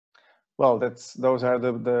 well, those are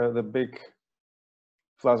the big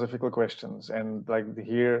philosophical questions, and like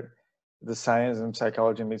here, the science and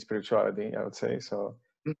psychology meet spirituality, I would say. So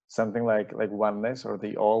something like oneness or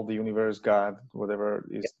the all, the universe, God, whatever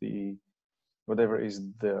is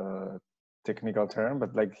the technical term,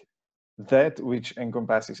 but like that which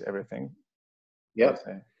encompasses everything. Yep.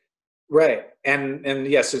 Right. And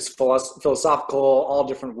yes, it's philosophical, all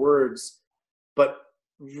different words, but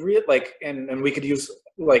and we could use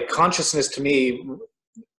like consciousness. To me,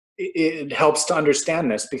 it helps to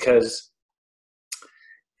understand this, because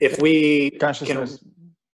if we consciousness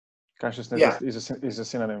yeah. is a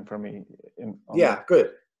synonym for me.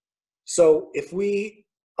 Good. So if we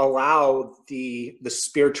allow the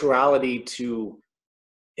spirituality to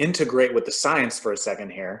integrate with the science for a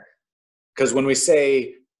second here, because when we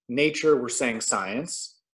say nature, we're saying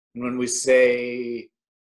science, and when we say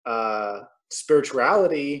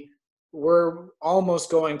spirituality, we're almost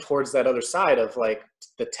going towards that other side of like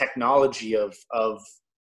the technology of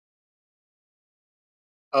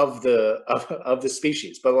the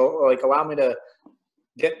species. But like, allow me to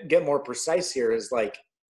get more precise here. Is like,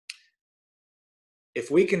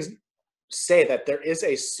 if we can say that there is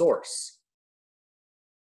a source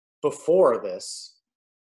before this,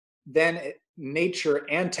 then nature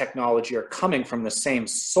and technology are coming from the same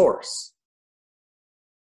source.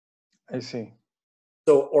 I see.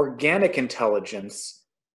 So organic intelligence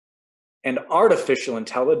and artificial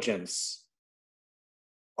intelligence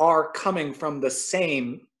are coming from the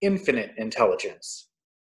same infinite intelligence.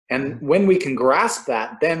 And when we can grasp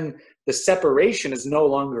that, then the separation is no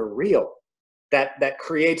longer real. That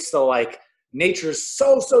creates the like, nature's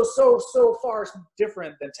so far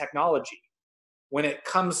different than technology. When it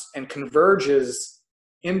comes and converges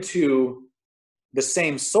into the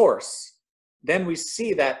same source, then we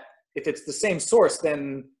see that if it's the same source,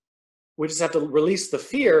 then we just have to release the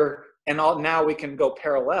fear, and now we can go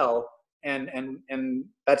parallel, and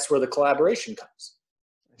that's where the collaboration comes.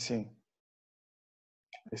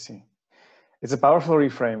 I see. It's a powerful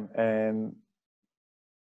reframe, and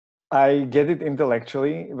I get it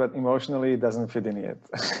intellectually, but emotionally it doesn't fit in yet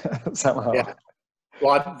somehow. Yeah.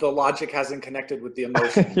 The logic hasn't connected with the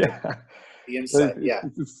emotion. Yeah. The insight.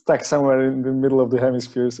 It's stuck somewhere in the middle of the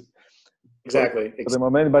hemispheres. Exactly. For the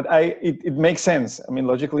moment, but it makes sense. I mean,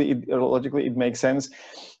 logically it makes sense.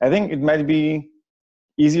 I think it might be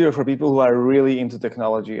easier for people who are really into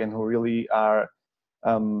technology and who really are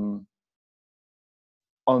on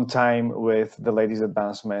time with the latest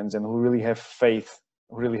advancements and who really have faith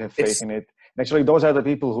in it. And actually, those are the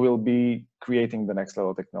people who will be creating the next level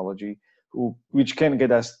of technology, which can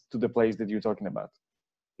get us to the place that you're talking about.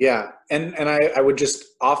 Yeah, and I would just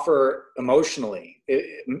offer emotionally,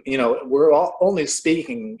 we're all only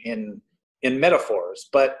speaking in metaphors,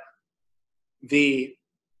 but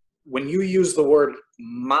when you use the word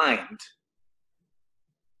mind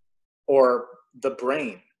or the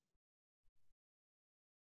brain,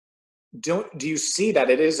 do you see that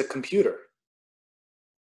it is a computer?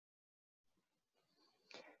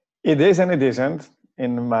 It is and it isn't.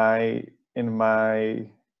 in my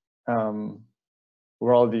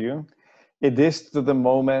worldview, it is to the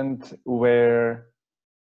moment where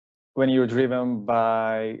when you're driven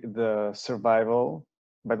by the survival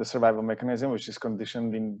mechanism, which is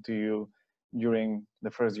conditioned into you during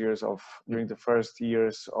the first years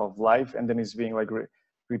of life, and then it's being like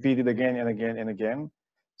repeated again and again and again.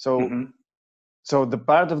 So so the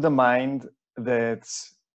part of the mind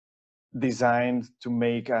that's designed to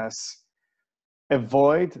make us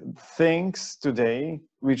avoid things today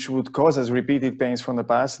which would cause us repeated pains from the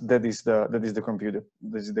past, that is the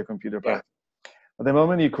computer part. But the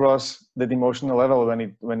moment you cross that emotional level,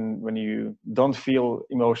 when you don't feel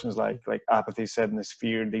emotions like apathy, sadness,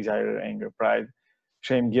 fear, desire, anger, pride,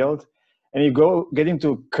 shame, guilt, and you get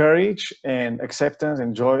into courage and acceptance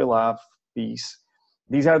and joy, love, peace,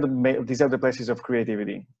 these are the places of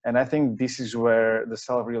creativity. And I think this is where the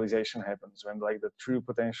self-realization happens, when like the true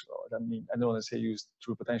potential, I don't want to say use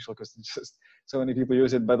true potential because just so many people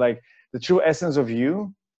use it, but like the true essence of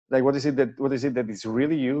you, like what is it that is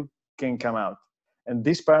really you, can come out. And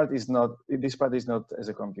this part is not as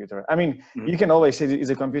a computer. I mean, you can always say it's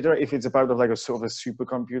a computer if it's a part of like a sort of a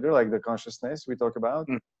supercomputer, like the consciousness we talk about.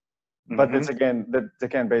 But that's again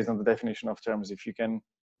based on the definition of terms. If you can,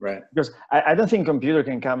 right? Because I don't think computer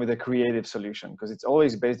can come with a creative solution, because it's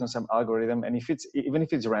always based on some algorithm. And even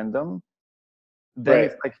if it's random, then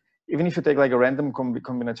it's like, even if you take like a random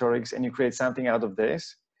combinatorics and you create something out of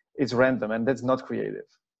this, it's random, and that's not creative.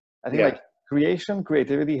 I think like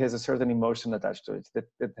creativity has a certain emotion attached to it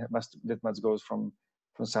that must goes from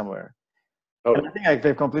somewhere. Oh. And I think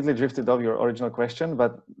I've completely drifted off your original question,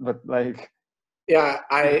 but like,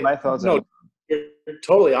 my thoughts. No, you're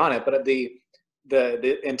totally on it. But the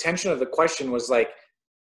intention of the question was like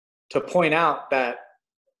to point out that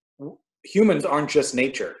humans aren't just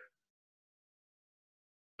nature.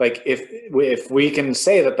 Like if we can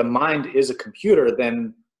say that the mind is a computer,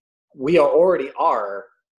 then we already are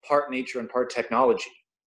part nature and part technology.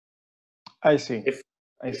 I see.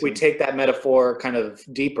 If we take that metaphor kind of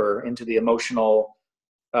deeper into the emotional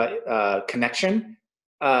connection,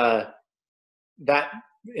 that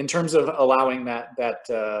in terms of allowing that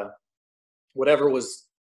whatever was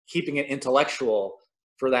keeping it intellectual,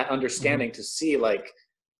 for that understanding to see like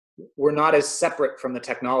we're not as separate from the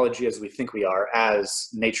technology as we think we are as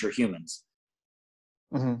nature humans.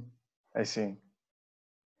 I see.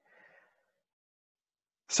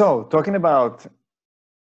 So talking about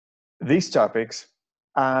these topics,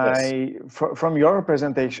 from your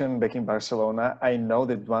presentation back in Barcelona, I know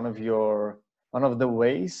that one of the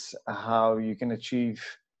ways how you can achieve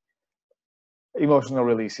emotional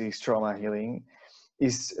releases, trauma healing,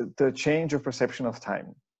 is the change of perception of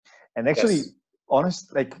time. And actually,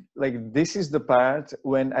 like this is the part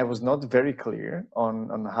when I was not very clear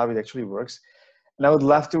on how it actually works. And I would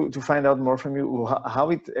love to find out more from you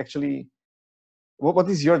how it actually, what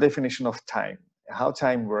is your definition of time, how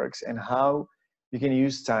time works, and how you can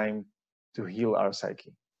use time to heal our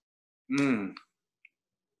psyche? Those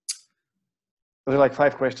are like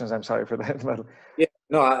 5 questions. I'm sorry for that. But yeah,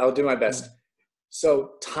 no, I'll do my best.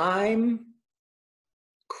 So time,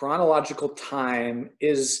 chronological time,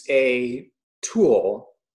 is a tool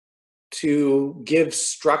to give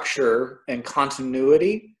structure and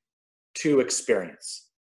continuity to experience.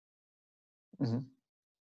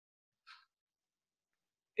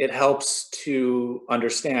 It helps to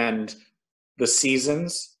understand the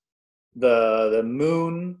seasons, the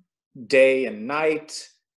moon, day and night.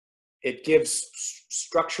 It gives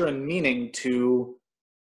structure and meaning to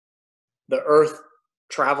the earth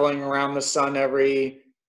traveling around the sun every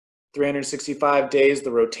 365 days, the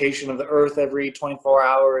rotation of the earth every 24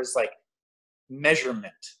 hours, like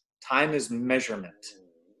measurement. Time is measurement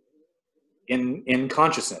in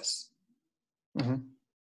consciousness.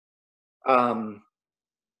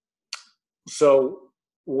 So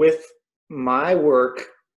with my work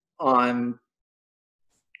on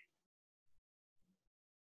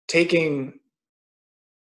taking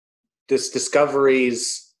this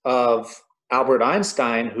discoveries of Albert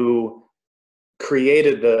Einstein, who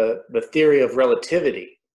created the theory of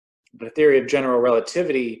relativity, the theory of general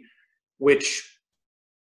relativity, which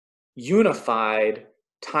unified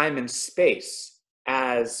time and space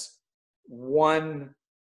as one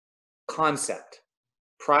concept.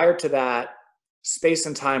 Prior to that, space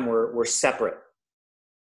and time were separate.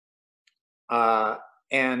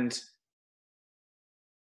 And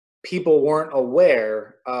people weren't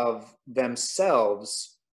aware of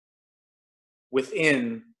themselves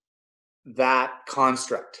within that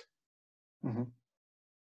construct.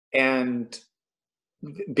 And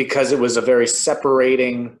because it was a very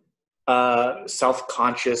separating,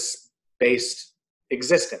 self-conscious based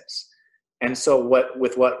existence. And so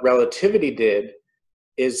what relativity did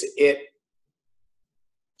is it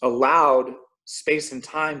allowed space and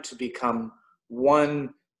time to become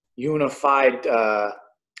one unified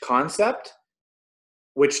concept,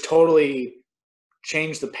 which totally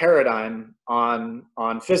changed the paradigm on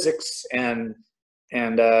physics and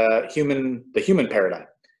the human paradigm.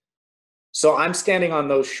 So I'm standing on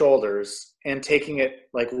those shoulders and taking it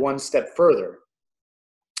like one step further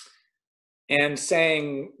and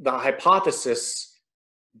saying the hypothesis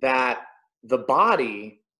that the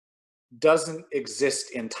body doesn't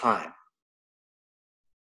exist in time.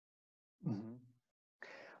 Mm-hmm.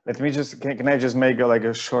 Let me just, can I just make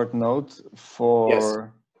a short note for, yes,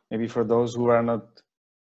 maybe for those who are not,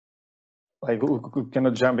 who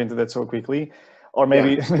cannot jump into that so quickly, or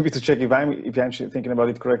maybe maybe to check if I'm actually thinking about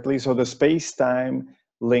it correctly. So the space-time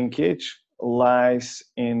linkage lies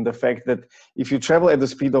in the fact that if you travel at the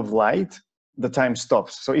speed of light, the time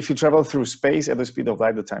stops. So if you travel through space at the speed of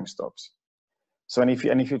light, the time stops. So and if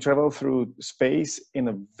you travel through space at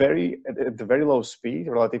the very low speed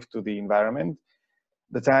relative to the environment,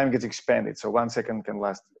 the time gets expanded. So 1 second can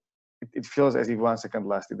last. It feels as if 1 second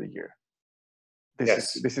lasted a year.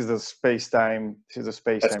 This is the space-time. This is the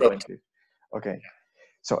space-time linkage. Okay.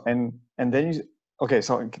 So and then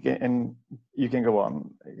and you can go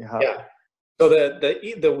on. Yeah. So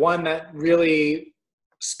the one that really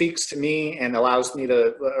speaks to me and allows me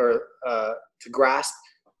to grasp.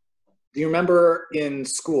 Do you remember in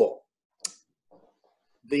school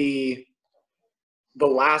the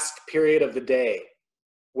last period of the day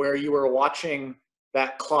where you were watching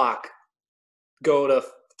that clock go to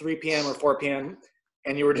 3 p.m. or 4 p.m.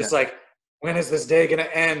 and you were just like, when is this day going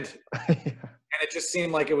to end? And it just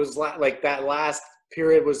seemed like it was like that last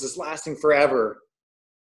period was just lasting forever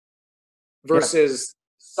versus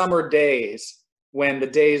summer days when the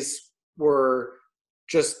days were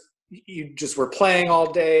you just were playing all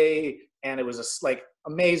day and it was just like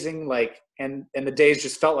amazing, and the days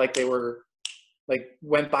just felt like they were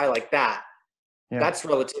went by like that. That's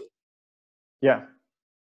relative. Yeah,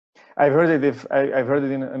 I've heard it. I've heard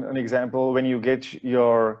it in an example, when you get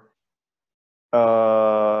your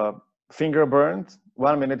finger burned,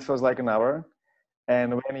 1 minute feels like an hour,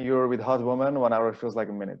 and when you're with hot woman, 1 hour feels like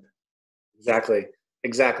a minute. Exactly.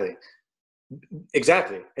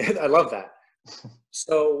 I love that.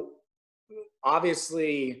 So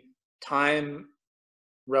obviously time,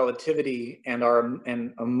 relativity, and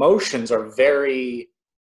emotions are very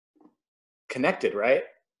connected, right?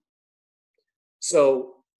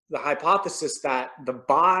 So the hypothesis that the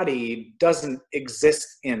body doesn't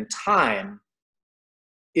exist in time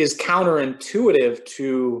is counterintuitive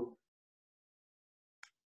to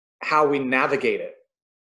how we navigate it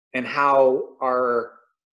and how our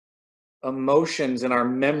emotions and our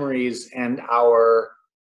memories and our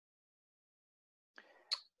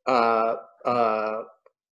the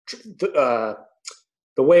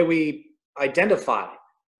way we identify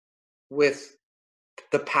with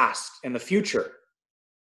the past and the future.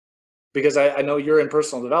 Because I know you're in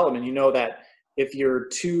personal development, you know that if you're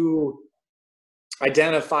too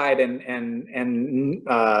identified and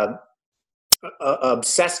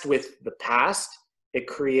obsessed with the past, it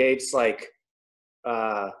creates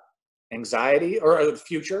anxiety, or the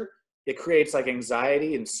future. It creates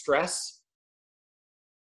anxiety and stress,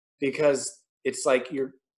 because it's like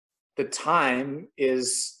the time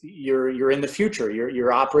is you're in the future.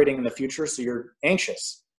 You're operating in the future, so you're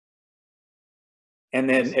anxious. And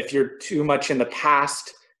then if you're too much in the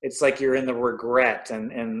past, it's like you're in the regret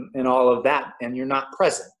and all of that, and you're not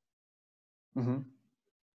present. Mm-hmm.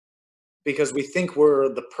 Because we think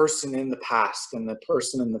we're the person in the past and the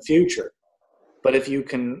person in the future. But if you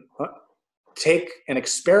can take an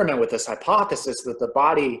experiment with this hypothesis that the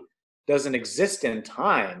body doesn't exist in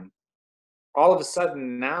time, all of a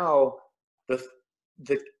sudden now the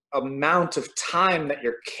amount of time that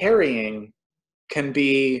you're carrying can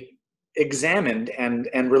be examined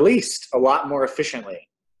and released a lot more efficiently.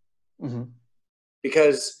 Mm-hmm.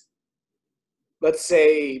 Because let's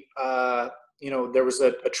say there was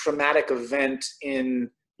a traumatic event in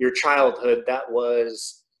your childhood that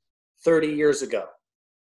was 30 years ago.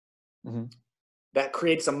 Mm-hmm. That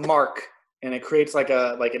creates a mark, and it creates like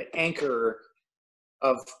an anchor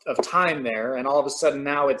of time there, and all of a sudden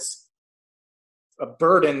now it's a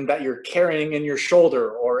burden that you're carrying in your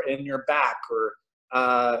shoulder or in your back, or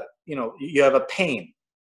you have a pain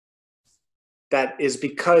that is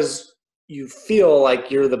because you feel like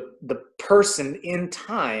you're the person in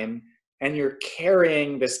time, and you're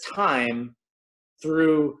carrying this time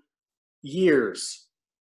through years.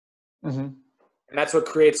 Mm-hmm. And that's what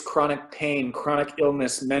creates chronic pain, chronic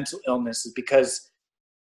illness, mental illness, is because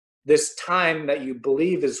this time that you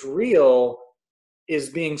believe is real is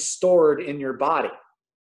being stored in your body.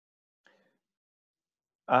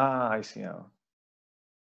 Ah, I see now.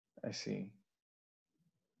 I see.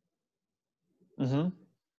 Mm-hmm.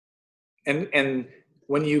 And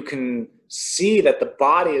when you can see that the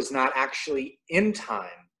body is not actually in time,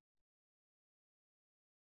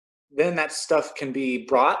 then that stuff can be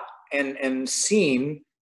brought and seen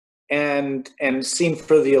and seen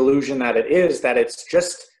for the illusion that it is, that it's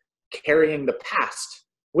just carrying the past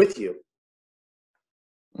with you.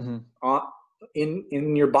 Mm-hmm.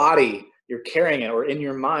 In your body, you're carrying it, or in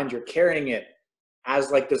your mind, you're carrying it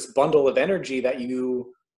as like this bundle of energy that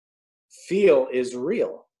you feel is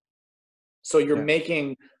real. So you're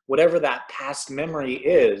making whatever that past memory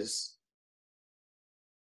is,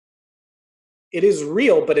 it is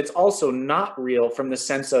real, but it's also not real from the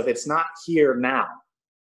sense of it's not here now.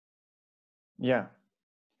 Yeah.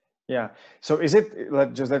 Yeah. So is it,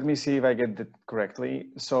 let me see if I get it correctly.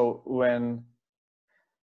 So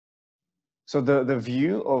the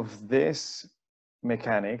view of this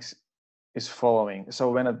mechanics is following. So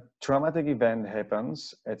when a traumatic event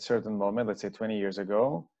happens at a certain moment, let's say 20 years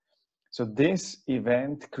ago, so this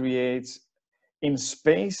event creates, in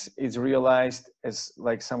space, it's realized as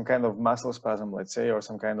like some kind of muscle spasm, let's say, or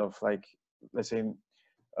some kind of like, let's say,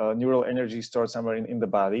 neural energy stored somewhere in the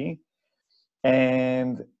body.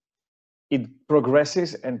 And it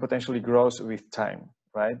progresses and potentially grows with time,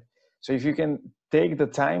 right? So if you can take the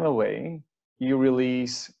time away, you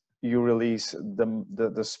release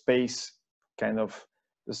the space kind of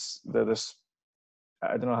the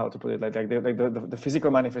I don't know how to put it, like the physical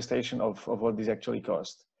manifestation of what this actually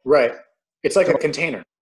caused. Right. It's like a container.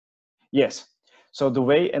 Yes. So the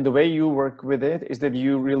way you work with it is that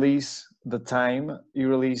you release the time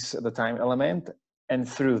element, and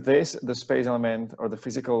through this, the space element or the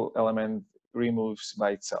physical element removes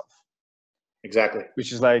by itself. Exactly.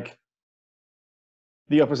 Which is like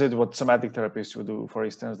the opposite of what somatic therapists would do, for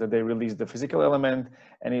instance, that they release the physical element,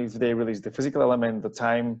 and if they release the physical element, the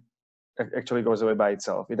time actually goes away by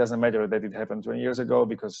itself. It doesn't matter that it happened 20 years ago,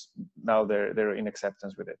 because now they're in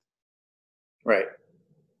acceptance with it. Right.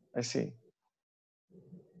 I see.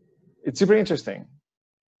 It's super interesting.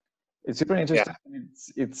 It's super interesting.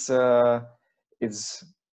 Yeah. It's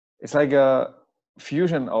like a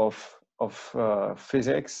fusion of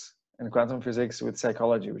physics and quantum physics with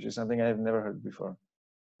psychology, which is something I have never heard before.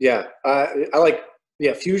 Yeah, I like.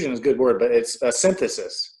 Yeah, fusion is a good word, but it's a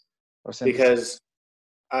synthesis. Or synthesis. Because,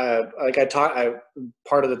 like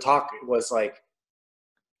part of the talk was like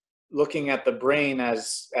looking at the brain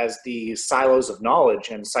as the silos of knowledge,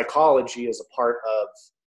 and psychology is a part of.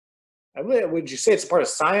 Would you say it's a part of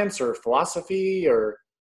science or philosophy, or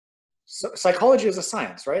psychology is a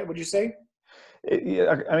science, right? Would you say?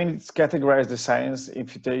 Yeah, I mean, it's categorized as science.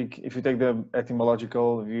 If you take the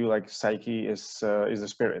etymological view, like psyche is the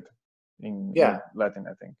spirit in Latin,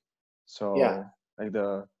 I think. So like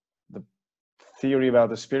the theory about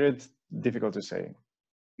the spirit, difficult to say.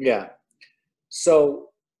 Yeah. So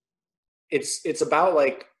it's about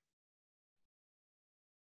like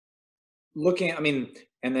looking, I mean,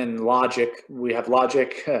 and then logic, we have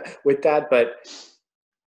logic with that, but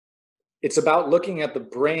it's about looking at the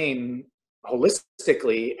brain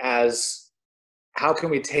holistically as how can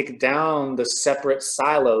we take down the separate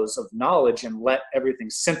silos of knowledge and let everything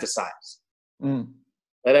synthesize,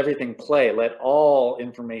 let everything play, let all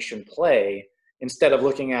information play, instead of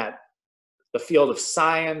looking at the field of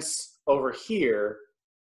science over here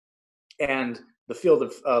and the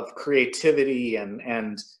field of creativity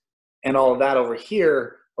and all of that over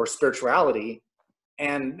here, or spirituality,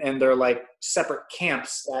 and they're like separate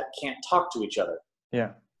camps that can't talk to each other.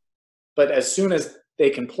 Yeah. But as soon as they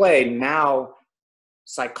can play, now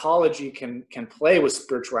psychology can play with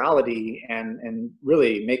spirituality and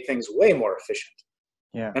really make things way more efficient.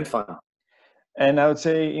 Yeah. And fun. And I would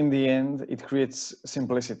say in the end, it creates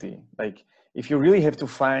simplicity. Like if you really have to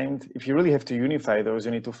unify those,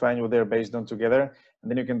 you need to find what they're based on together,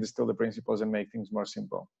 and then you can distill the principles and make things more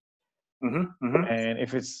simple. And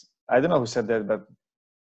if it's, I don't know who said that, but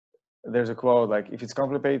there's a quote like, if it's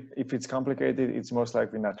complicated, it's most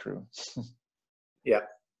likely not true. Yeah.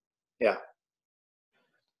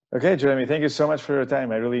 Okay, Jeremy, thank you so much for your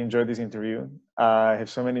time. I really enjoyed this interview. I have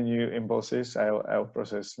so many new impulses I'll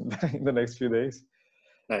process in the next few days.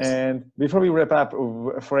 Nice. And before we wrap up,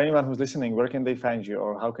 for anyone who's listening, where can they find you,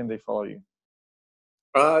 or how can they follow you?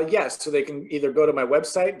 Yes, so they can either go to my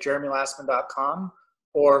website, jeremylassman.com,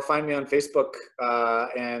 or find me on Facebook.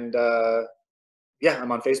 I'm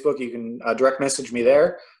on Facebook. You can direct message me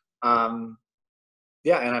there. And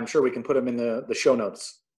I'm sure we can put them in the show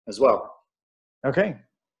notes as well. Okay.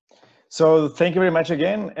 So thank you very much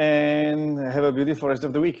again, and have a beautiful rest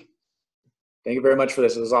of the week. Thank you very much for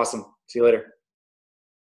this. It was awesome. See you later.